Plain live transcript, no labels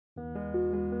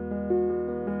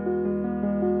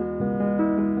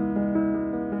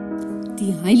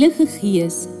Die Heilige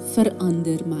Gees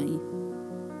verander my.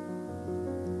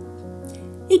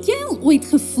 Het jy al ooit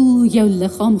gevoel jou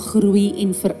liggaam groei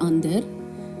en verander?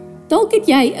 Dalk het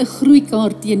jy 'n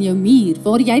groeikaart teen jou muur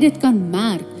waar jy dit kan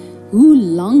merk hoe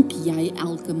lank jy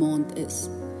elke maand is.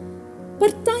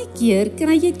 Partykeer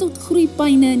kry jy tot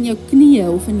groeipyne in jou knieë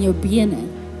of in jou bene.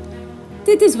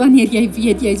 Dit is wanneer jy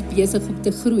weet jy is besig om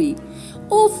te groei.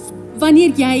 Of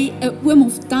wanneer jy 'n oom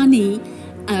of tannie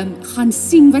gaan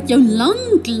sien wat jou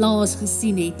lanklaas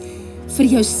gesien het, vir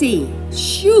jou sê,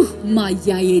 "Sjoe, maar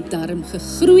jy het darm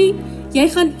gegroei, jy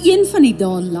gaan een van die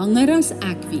dae langer as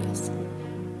ek wees."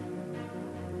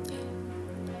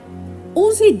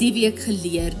 Ons het die week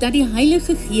geleer dat die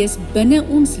Heilige Gees binne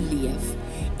ons leef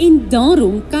en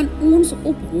daarom kan ons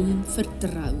op hom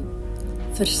vertrou,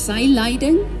 vir sy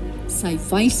leiding, sy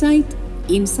wysheid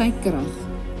en sy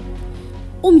krag.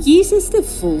 Om Jesus te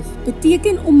volg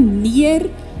beteken om meer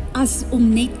as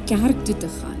om net kerk toe te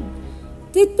gaan.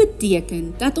 Dit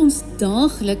beteken dat ons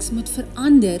daagliks moet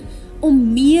verander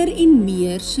om meer en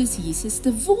meer soos Jesus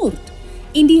te word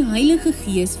en die Heilige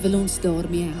Gees wil ons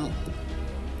daarmee help.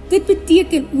 Dit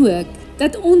beteken ook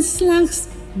dat ons slegs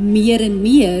meer en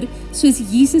meer soos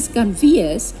Jesus kan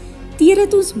wees,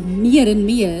 deurdat ons meer en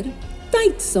meer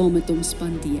tyd saam met hom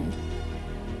spandeer.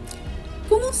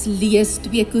 Kom ons lees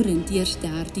 2 Korintiërs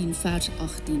 13 vers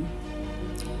 18.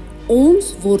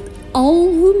 Ons word al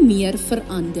hoe meer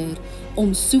verander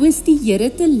om soos die Here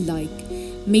te lyk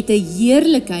met 'n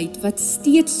heerlikheid wat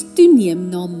steeds toeneem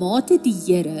na mate die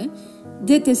Here,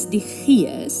 dit is die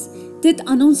Gees, dit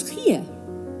aan ons gee.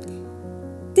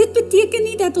 Dit beteken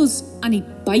nie dat ons aan die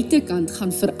buitekant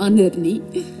gaan verander nie.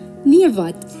 Nee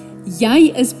wat,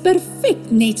 jy is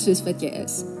perfek net soos wat jy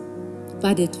is.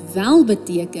 Wat dit wel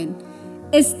beteken,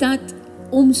 is dat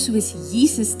om soos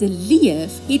Jesus te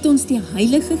leef, het ons die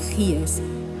Heilige Gees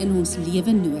in ons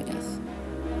lewe nodig.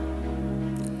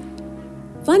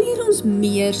 Wanneer ons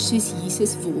meer soos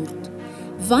Jesus word,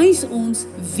 wys ons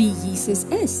wie Jesus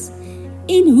is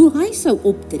en hoe hy sou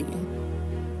optree.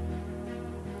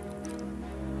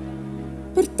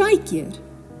 Partykeer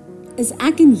is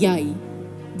ek en jy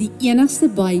die enigste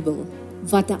Bybel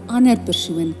wat 'n ander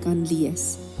persoon kan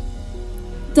lees.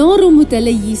 Daarom moet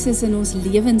hulle Jesus in ons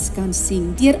lewens kan sien,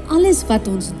 deur alles wat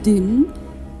ons doen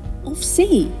of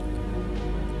sê.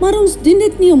 Maar ons doen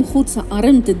dit nie om God se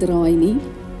arm te draai nie.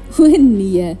 O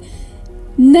nee,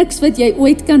 niks wat jy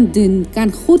ooit kan doen,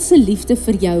 kan God se liefde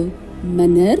vir jou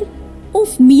minder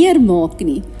of meer maak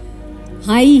nie.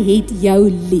 Hy het jou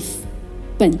lief,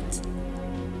 punt.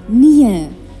 Nee,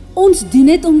 ons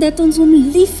doen dit omdat ons hom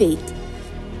lief het.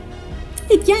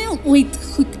 Het jy al ooit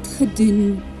goed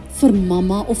gedoen vir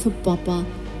mamma of vir pappa,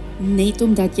 net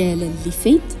omdat jy hulle lief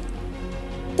het?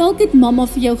 Dalk het mamma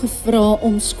vir jou gevra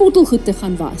om skottelgoed te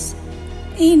gaan was.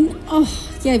 En,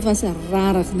 jy was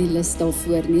regtig nie lus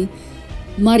daarvoor nie.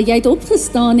 Maar jy het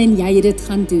opgestaan en jy het dit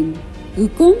gaan doen.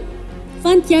 Hoekom?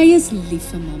 Want jy is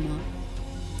lief vir mamma.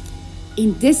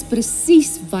 En dis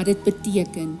presies wat dit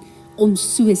beteken om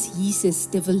soos Jesus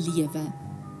te wil lewe.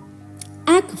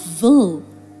 Ek wil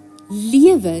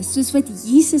lewe soos wat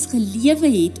Jesus gelewe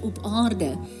het op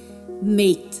aarde,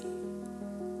 met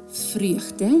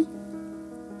vreugde,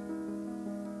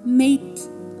 met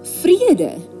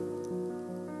vrede,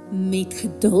 met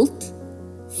geduld,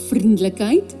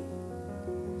 vriendelikheid,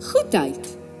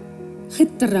 goedheid,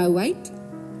 getrouheid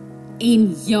en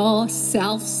ja,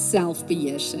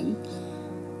 selfbeheersing.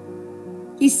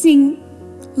 Jy sien,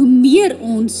 hoe meer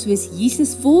ons soos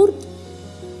Jesus word,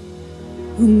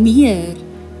 hoe meer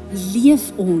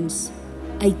leef ons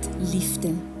uit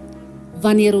liefde.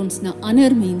 Wanneer ons na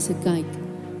ander mense kyk,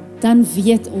 dan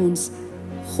weet ons,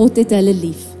 God het hulle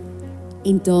lief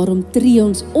en daarom tree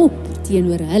ons op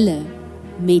teenoor hulle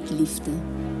met liefde.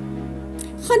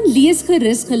 Gaan lees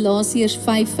gerus Galasiërs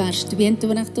 5 vers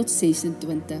 22 tot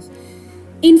 26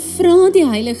 en vra die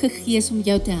Heilige Gees om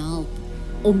jou te help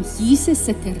om Jesus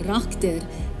se karakter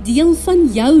deel van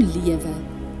jou lewe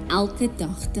elke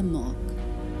dag te maak.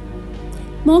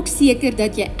 Maak seker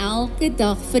dat jy elke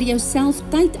dag vir jouself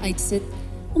tyd uitsit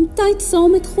om tyd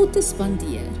saam met God te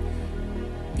spandeer,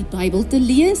 die Bybel te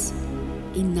lees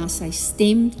en na sy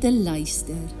stem te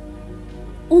luister.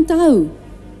 Onthou,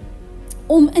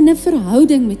 om in 'n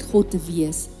verhouding met God te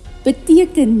wees,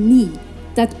 beteken nie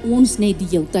dat ons net die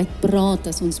hele tyd praat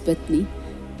as ons bid nie.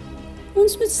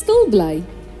 Ons moet stil bly,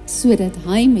 sodat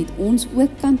hy met ons ook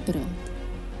kan praat.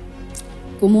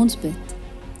 Kom ons bid.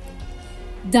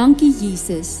 Dankie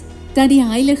Jesus, dat die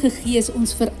Heilige Gees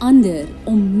ons verander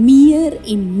om meer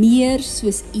en meer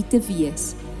soos U te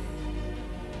wees.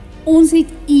 Ons het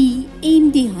U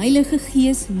en die Heilige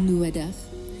Gees nodig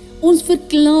Ons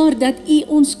verklaar dat U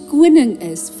ons koning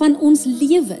is van ons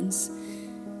lewens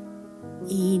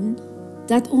en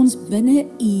dat ons binne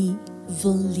U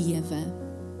wil lewe.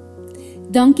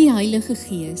 Dankie Heilige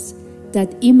Gees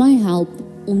dat U my help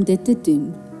om dit te doen.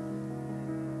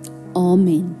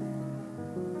 Amen.